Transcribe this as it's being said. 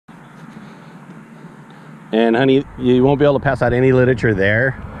And honey, you won't be able to pass out any literature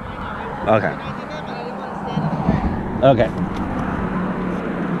there? Okay. Okay.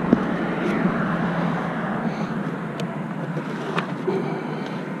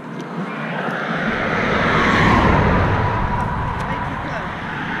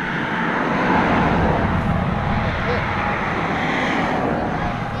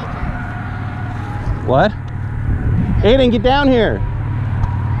 What? Aiden, get down here.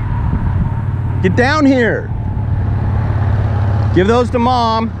 Get down here. Give those to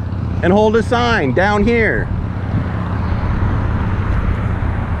mom and hold a sign down here.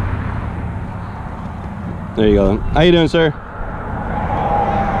 There you go. How you doing, sir?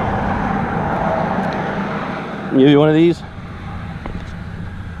 You one of these?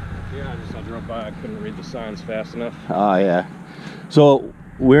 Yeah, I drove by. I couldn't read the signs fast enough. Oh, yeah. So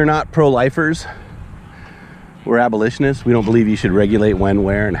we're not pro-lifers. We're abolitionists. We don't believe you should regulate when,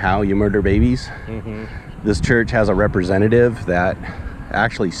 where, and how you murder babies. This church has a representative that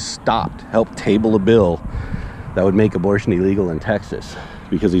actually helped table a bill that would make abortion illegal in Texas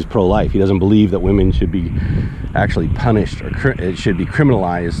because he's pro-life. He doesn't believe that women should be actually punished, or it should be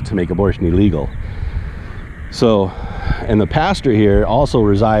criminalized to make abortion illegal. So, and the pastor here also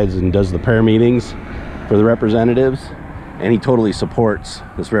resides and does the prayer meetings for the representatives, and he totally supports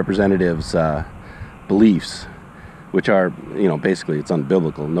this representative's beliefs, which are, you know, basically it's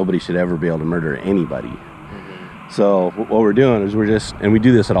unbiblical. Nobody should ever be able to murder anybody. So what we're doing is and we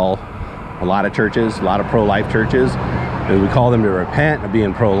do this at a lot of churches, a lot of pro-life churches, and we call them to repent of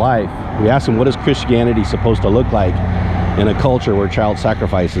being pro-life. We ask them, what is Christianity supposed to look like in a culture where child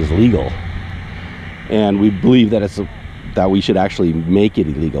sacrifice is legal? And we believe that we should actually make it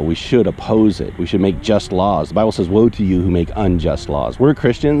illegal. We should oppose it. We should make just laws. The Bible says, woe to you who make unjust laws. We're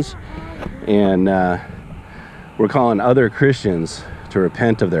Christians, and we're calling other Christians to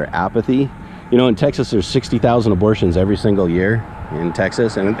repent of their apathy. You know, in Texas, there's 60,000 abortions every single year in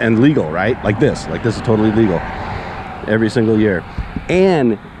Texas, and legal, right? Like this is totally legal every single year.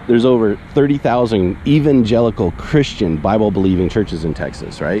 And there's over 30,000 evangelical Christian Bible-believing churches in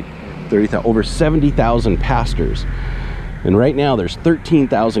Texas, right? 30,000, over 70,000 pastors. And right now there's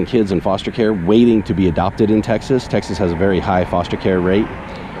 13,000 kids in foster care waiting to be adopted in Texas. Texas has a very high foster care rate.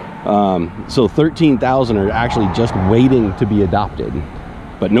 So 13,000 are actually just waiting to be adopted,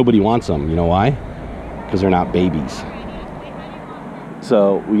 but nobody wants them. You know why? Because they're not babies.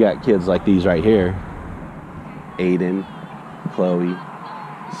 So we got kids like these right here: Aiden, Chloe,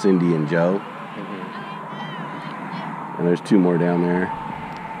 Cindy, and Joe. And there's two more down there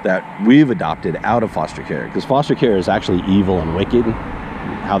that we've adopted out of foster care, because foster care is actually evil and wicked.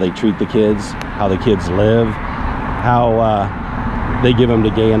 How they treat the kids, how the kids live, how they give them to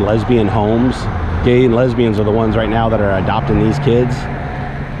gay and lesbian homes. Gay and lesbians are the ones right now that are adopting these kids.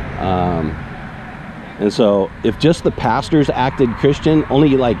 And so if just the pastors acted Christian,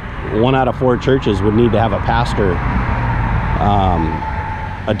 only like 1 out of 4 churches would need to have a pastor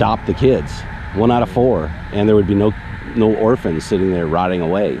adopt the kids. 1 out of 4, and there would be no orphans sitting there rotting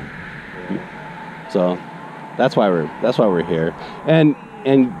away. So that's why we're here. And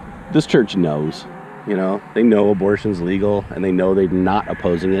this church knows, you know, they know abortion's legal, and they know they're not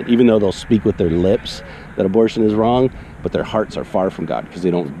opposing it, even though they'll speak with their lips that abortion is wrong, but their hearts are far from God because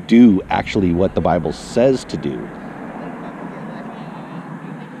they don't do actually what the Bible says to do.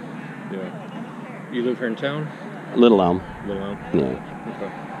 Yeah. You live here in town? Little Elm. Little Elm? Yeah.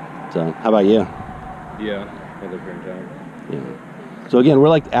 Okay. So how about you? Yeah, I live here in town. Yeah. So again, we're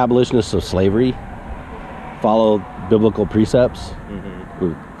like abolitionists of slavery. Follow biblical precepts.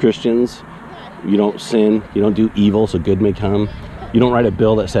 We're Christians. You don't sin. You don't do evil, so good may come. You don't write a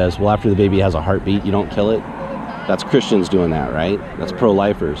bill that says, well, after the baby has a heartbeat, you don't kill it. That's Christians doing that, right? That's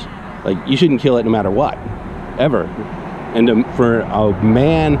pro-lifers. Like, you shouldn't kill it no matter what, ever. And for a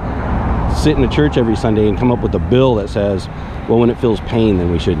man sit in a church every Sunday and come up with a bill that says, well, when it feels pain,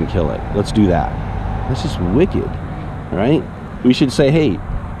 then we shouldn't kill it. Let's do that. That's just wicked, right? We should say, hey,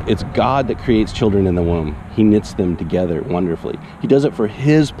 it's God that creates children in the womb. He knits them together wonderfully. He does it for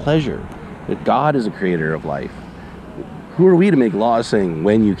his pleasure. That God is a creator of life. Who are we to make laws saying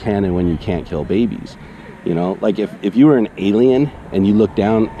when you can and when you can't kill babies? You know, like if you were an alien and you looked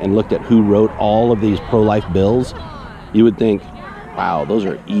down and looked at who wrote all of these pro-life bills, you would think, wow, those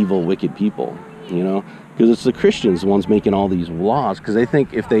are evil, wicked people, you know? Because it's the Christians, the ones making all these laws, because they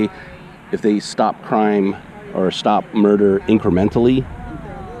think if they stop crime or stop murder incrementally,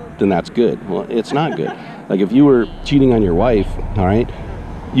 then that's good. Well, it's not good. Like if you were cheating on your wife, all right,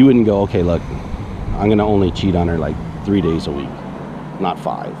 you wouldn't go, okay, look, I'm going to only cheat on her like 3 days a week, not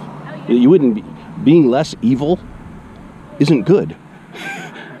 5. You wouldn't be. Being less evil isn't good.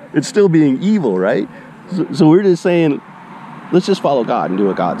 It's still being evil, right? So we're just saying, let's just follow God and do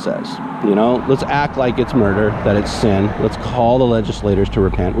what God says. You know, let's act like it's murder, that it's sin. Let's call the legislators to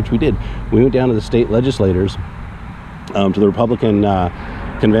repent, which we did. We went down to the state legislators, to the Republican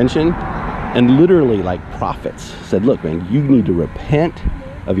convention, and literally, like prophets, said, look, man, you need to repent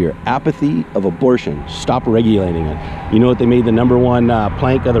of your apathy of abortion. Stop regulating it. You know what they made the number one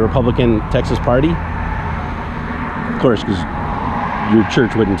plank of the Republican Texas party? Of course, because your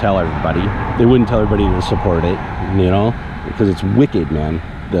church wouldn't tell everybody. They wouldn't tell everybody to support it, you know, because it's wicked, man.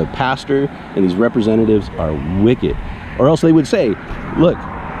 The pastor and these representatives are wicked. Or else they would say, look,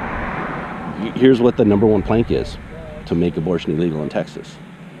 here's what the number one plank is to make abortion illegal in Texas.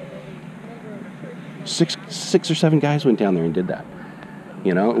 Six or seven guys went down there and did that.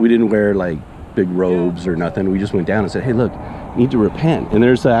 You know, we didn't wear like big robes or nothing. We just went down and said, hey, look, you need to repent. And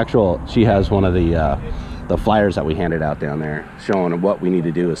there's the actual, she has one of the flyers that we handed out down there showing what we need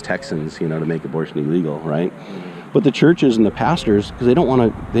to do as Texans, you know, to make abortion illegal, right? But the churches and the pastors, because they don't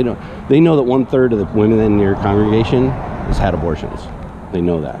want to, they know that 1/3 of the women in your congregation has had abortions. They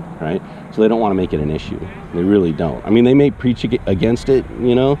know that, right? So they don't want to make it an issue. They really don't. I mean, they may preach against it,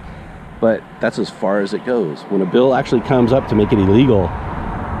 you know, but that's as far as it goes. When a bill actually comes up to make it illegal,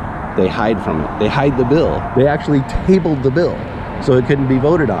 they hide from it. They hide the bill. They actually tabled the bill so it couldn't be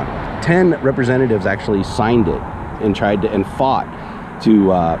voted on. 10 representatives actually signed it and tried to, and fought to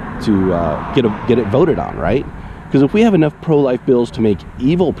get it voted on, right? Because if we have enough pro-life bills to make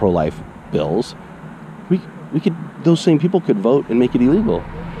evil pro-life bills, we could, those same people could vote and make it illegal.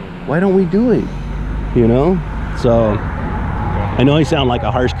 Why don't we do it? You know? So I know I sound like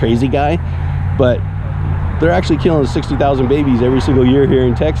a harsh, crazy guy, but they're actually killing 60,000 babies every single year here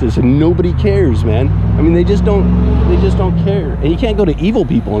in Texas, and nobody cares, man. I mean, they just don't care. And you can't go to evil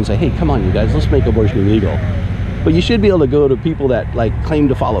people and say, hey, come on, you guys, let's make abortion illegal. But you should be able to go to people that like claim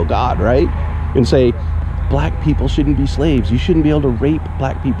to follow God, right? And say, black people shouldn't be slaves. You shouldn't be able to rape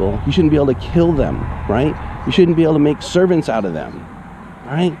black people. You shouldn't be able to kill them, right? You shouldn't be able to make servants out of them,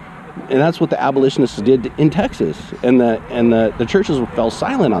 right? And that's what the abolitionists did in Texas, and the churches fell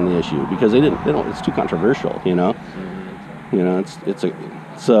silent on the issue because they don't. It's too controversial, you know. You know,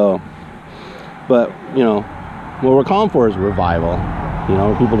 but you know, what we're calling for is revival. You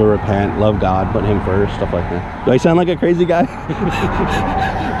know, people to repent, love God, put Him first, stuff like that. Do I sound like a crazy guy?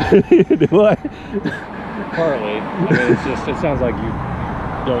 Do I? Partly. I mean, it sounds like you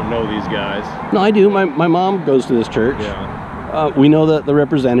don't know these guys. No, I do. My mom goes to this church. Yeah. We know the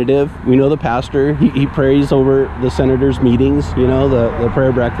representative, we know the pastor, he prays over the senators' meetings, you know, the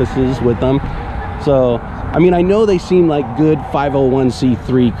prayer breakfasts with them. So, I mean, I know they seem like good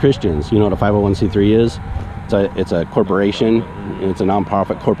 501c3 Christians. You know what a 501c3 is? It's a corporation, and it's a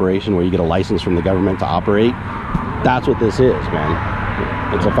non-profit corporation where you get a license from the government to operate. That's what this is,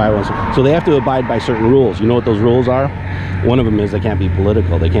 man. It's a 501c3. So they have to abide by certain rules. You know what those rules are? One of them is they can't be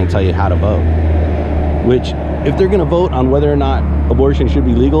political. They can't tell you how to vote. Which, if they're going to vote on whether or not abortion should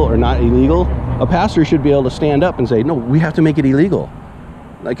be legal or not illegal, a pastor should be able to stand up and say, no, we have to make it illegal.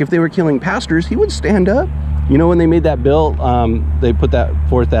 Like if they were killing pastors, he would stand up. You know, when they made that bill, they put that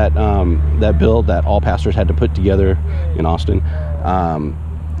bill that all pastors had to put together in Austin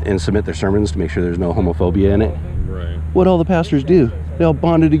and submit their sermons to make sure there's no homophobia in it. Right. What all the pastors do? They all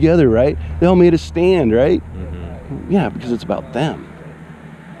bonded together, right? They all made a stand, right? Mm-hmm. Yeah, because it's about them.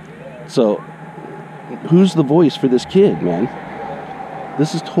 So who's the voice for this kid, man?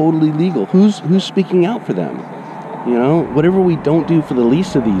 This is totally legal. Who's speaking out for them? You know, whatever we don't do for the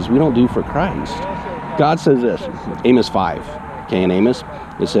least of these, we don't do for Christ. God says this, Amos 5, okay, in Amos,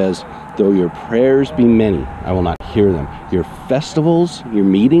 it says, though your prayers be many, I will not hear them. Your festivals, your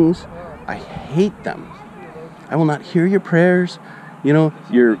meetings, I hate them. I will not hear your prayers. You know,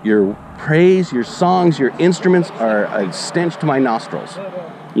 your praise, your songs, your instruments are a stench to my nostrils.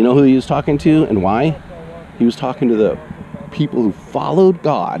 You know who he was talking to and why? He was talking to the people who followed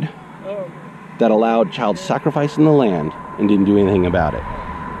God that allowed child sacrifice in the land and didn't do anything about it.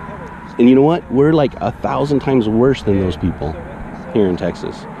 And you know what? We're like 1,000 times worse than those people here in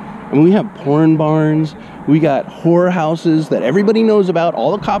Texas. I mean, we have porn barns. We got whore houses that everybody knows about,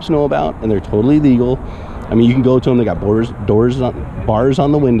 all the cops know about, and they're totally legal. I mean, you can go to them. They got bars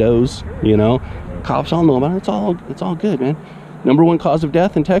on the windows, you know. Cops all know about it. It's all good, man. Number one cause of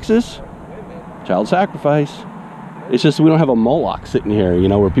death in Texas? Child sacrifice. It's just we don't have a Moloch sitting here, you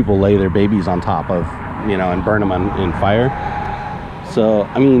know, where people lay their babies on top of, you know, and burn them in fire. So,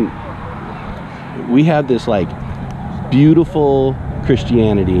 I mean, we have this, like, beautiful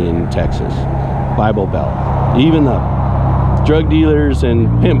Christianity in Texas. Bible Belt. Even the drug dealers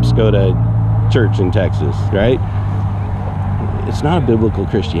and pimps go to church in Texas, right? It's not a biblical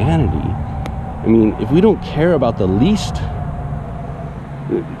Christianity. I mean, if we don't care about the least,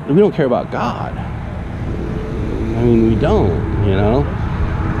 we don't care about God. I mean, we don't, you know?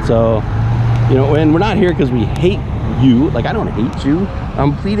 So, you know, and we're not here because we hate you. Like, I don't hate you.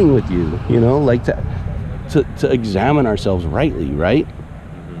 I'm pleading with you, you know, like to examine ourselves rightly, right?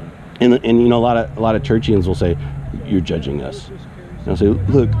 And you know, a lot of churchians will say, you're judging us. And I'll say,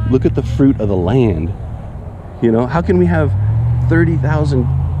 look at the fruit of the land. You know, how can we have 30,000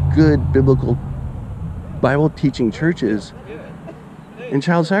 good biblical Bible teaching churches and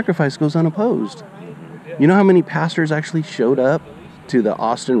child sacrifice goes unopposed? You know how many pastors actually showed up to the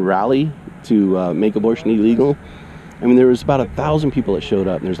Austin rally to make abortion illegal? I mean, there was about 1,000 people that showed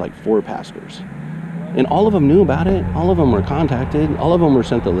up, and there's like 4 pastors. And all of them knew about it. All of them were contacted. All of them were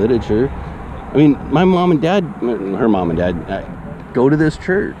sent the literature. I mean, my mom and dad, her mom and dad, go to this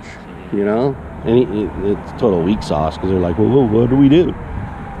church, you know? And it's total weak sauce, because they're like, well, what do we do?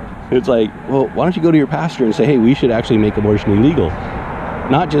 It's like, well, why don't you go to your pastor and say, hey, we should actually make abortion illegal.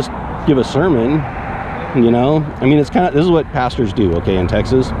 Not just give a sermon, you know? I mean, it's kind of, this is what pastors do, okay, in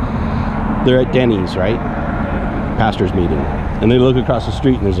Texas. They're at Denny's, right? Pastor's meeting. And they look across the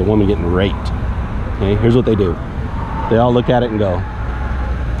street and there's a woman getting raped. Okay, here's what they do. They all look at it and go,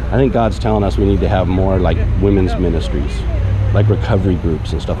 I think God's telling us we need to have more like women's ministries, like recovery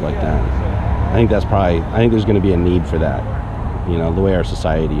groups and stuff like that. I think there's going to be a need for that, you know, the way our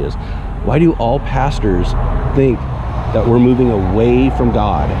society is. Why do all pastors think that we're moving away from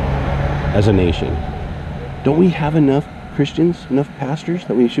God as a nation? Don't we have enough Christians, enough pastors,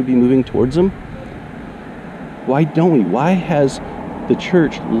 that we should be moving towards them? Why don't we? Why has the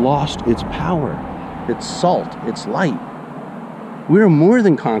church lost its power, its salt, its light? We're more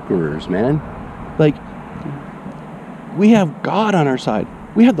than conquerors, man. Like, we have God on our side.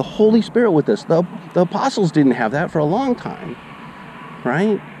 We have the Holy Spirit with us. The apostles didn't have that for a long time,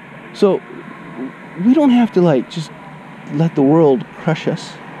 right? So we don't have to like just let the world crush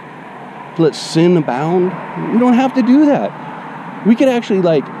us, let sin abound. We don't have to do that. We could actually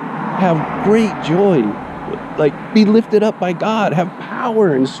like have great joy, like be lifted up by God, have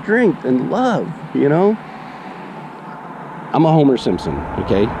power and strength and love, you know? I'm a Homer Simpson,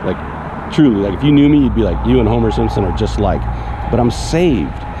 okay? Like, truly, like if you knew me, you'd be like, you and Homer Simpson are just like, but I'm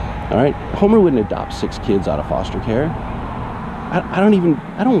saved, all right? Homer wouldn't adopt 6 kids out of foster care. I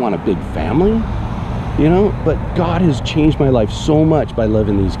don't want a big family, you know? But God has changed my life so much by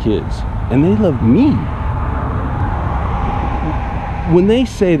loving these kids, and they love me. When they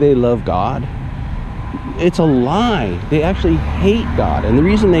say they love God, it's a lie. They actually hate God. And the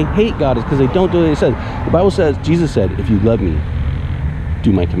reason they hate God is because they don't do what he says. The Bible says, Jesus said, if you love me,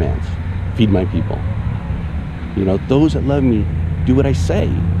 do my commands, feed my people. You know, those that love me do what I say.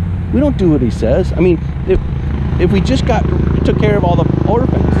 We don't do what he says. I mean, if we just took care of all the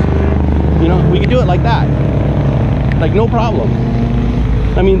orphans, you know, we could do it like that. Like, no problem.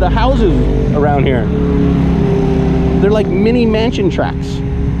 I mean, the houses around here, they're like mini mansion tracts.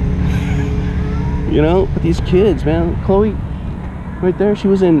 You know, but these kids, man, Chloe, right there, she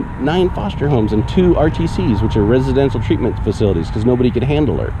was in 9 foster homes and 2 RTCs, which are residential treatment facilities, because nobody could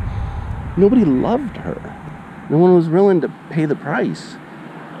handle her. Nobody loved her. No one was willing to pay the price,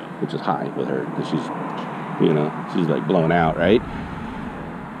 which is high with her, because she's, you know, she's like blown out, right?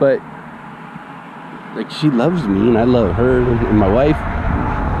 But, like, she loves me, and I love her, and my wife,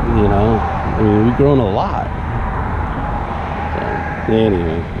 you know, I mean, we've grown a lot. So,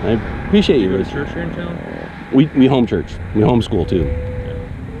 anyway, I appreciate you. Do you go to church here in town? We home church. We homeschool too.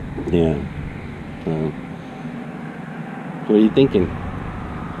 Yeah. What are you thinking?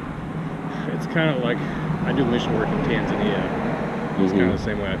 It's kind of like, I do mission work in Tanzania. It's kind of the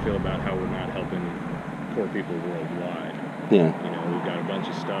same way I feel about how we're not helping poor people worldwide. Yeah. You know, we've got a bunch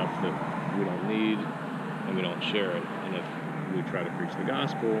of stuff that we don't need, and we don't share it. And if we try to preach the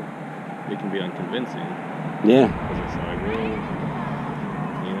gospel, it can be unconvincing. Yeah. Because it's like, well,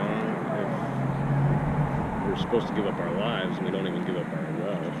 you know, if we're supposed to give up our lives and we don't even give up our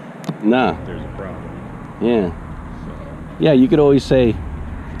wealth, nah, there's a problem. Yeah. So. Yeah, you could always say,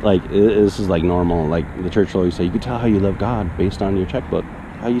 like, this is like normal. Like, the church will always say, you can tell how you love God based on your checkbook,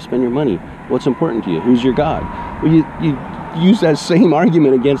 how you spend your money, what's important to you, who's your God. Well, you use that same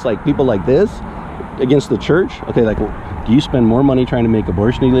argument against, like, people like this, against the church. Okay, like, well, do you spend more money trying to make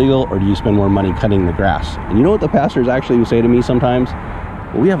abortion illegal, or do you spend more money cutting the grass? And you know what the pastors actually would say to me sometimes?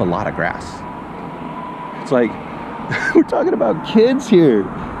 Well, we have a lot of grass. It's like, we're talking about kids here.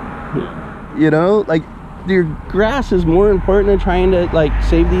 You know, like, your grass is more important than trying to, like,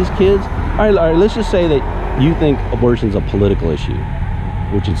 save these kids. All right, let's just say that you think abortion is a political issue,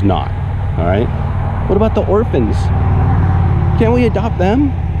 which it's not. All right, what about the orphans? Can't we adopt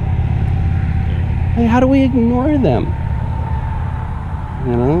them? Like, how do we ignore them?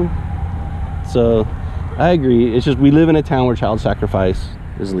 You know? So I agree. It's just we live in a town where child sacrifice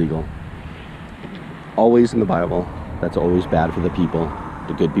is legal. Always in the Bible. That's always bad for the people,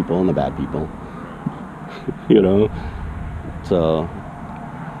 the good people and the bad people. You know? So,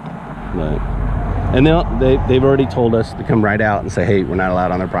 but, and they've already told us to come right out and say, hey, we're not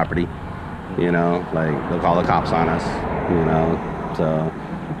allowed on their property. You know, like they'll call the cops on us, you know, so,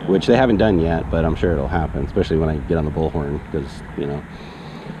 which they haven't done yet, but I'm sure it'll happen, especially when I get on the bullhorn, because, you know,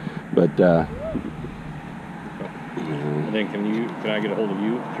 but, and then can I get a hold of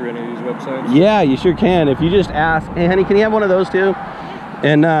you through any of these websites? Yeah, you sure can. If you just ask, hey honey, can you have one of those too?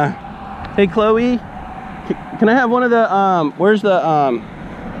 And hey Chloe, can I have one of the where's the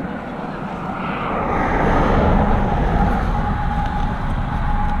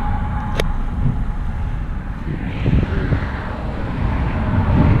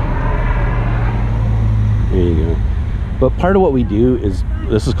there you go. But part of what we do is,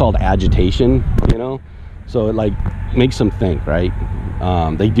 this is called agitation, you know, so it like makes them think, right?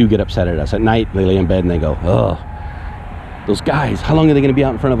 They do get upset at us at night. They lay in bed and they go, oh, those guys, how long are they going to be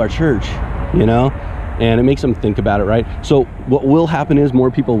out in front of our church, you know? And it makes them think about it, right? So what will happen is more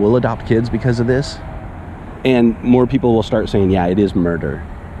people will adopt kids because of this, and more people will start saying, yeah, it is murder,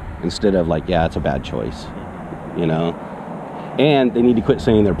 instead of like, yeah, it's a bad choice, you know? And they need to quit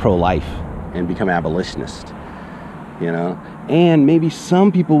saying they're pro-life and become abolitionist, you know? And maybe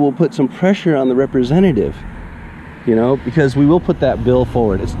some people will put some pressure on the representative, you know, because we will put that bill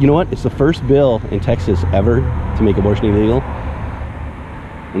forward. It's, you know what? It's the first bill in Texas ever to make abortion illegal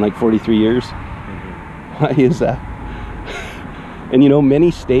in like 43 years. Why is that? And you know,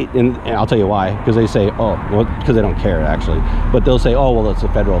 many states, and I'll tell you why, because they say, oh, well, because they don't care actually, but they'll say, oh, well, it's the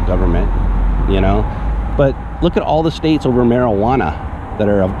federal government, you know? But look at all the states over marijuana that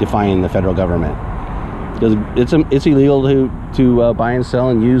are defying the federal government. Because it's illegal to buy and sell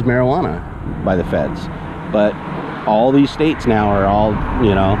and use marijuana by the feds. But all these states now are all,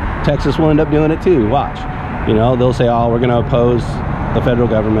 you know, Texas will end up doing it too, watch. You know, they'll say, oh, we're going to oppose the federal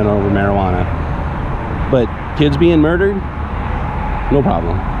government over marijuana. But kids being murdered, no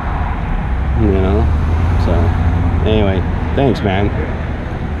problem. You know, so anyway, thanks, man.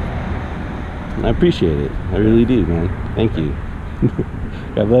 I appreciate it. I really do, man. Thank you.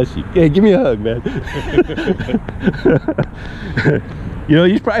 God bless you. Yeah, give me a hug, man. You know,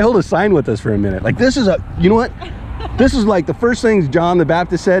 you should probably hold a sign with us for a minute. Like, this is a, you know what? This is like the first things John the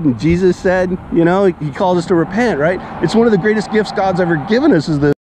Baptist said and Jesus said, you know, he called us to repent, right? It's one of the greatest gifts God's ever given us, is the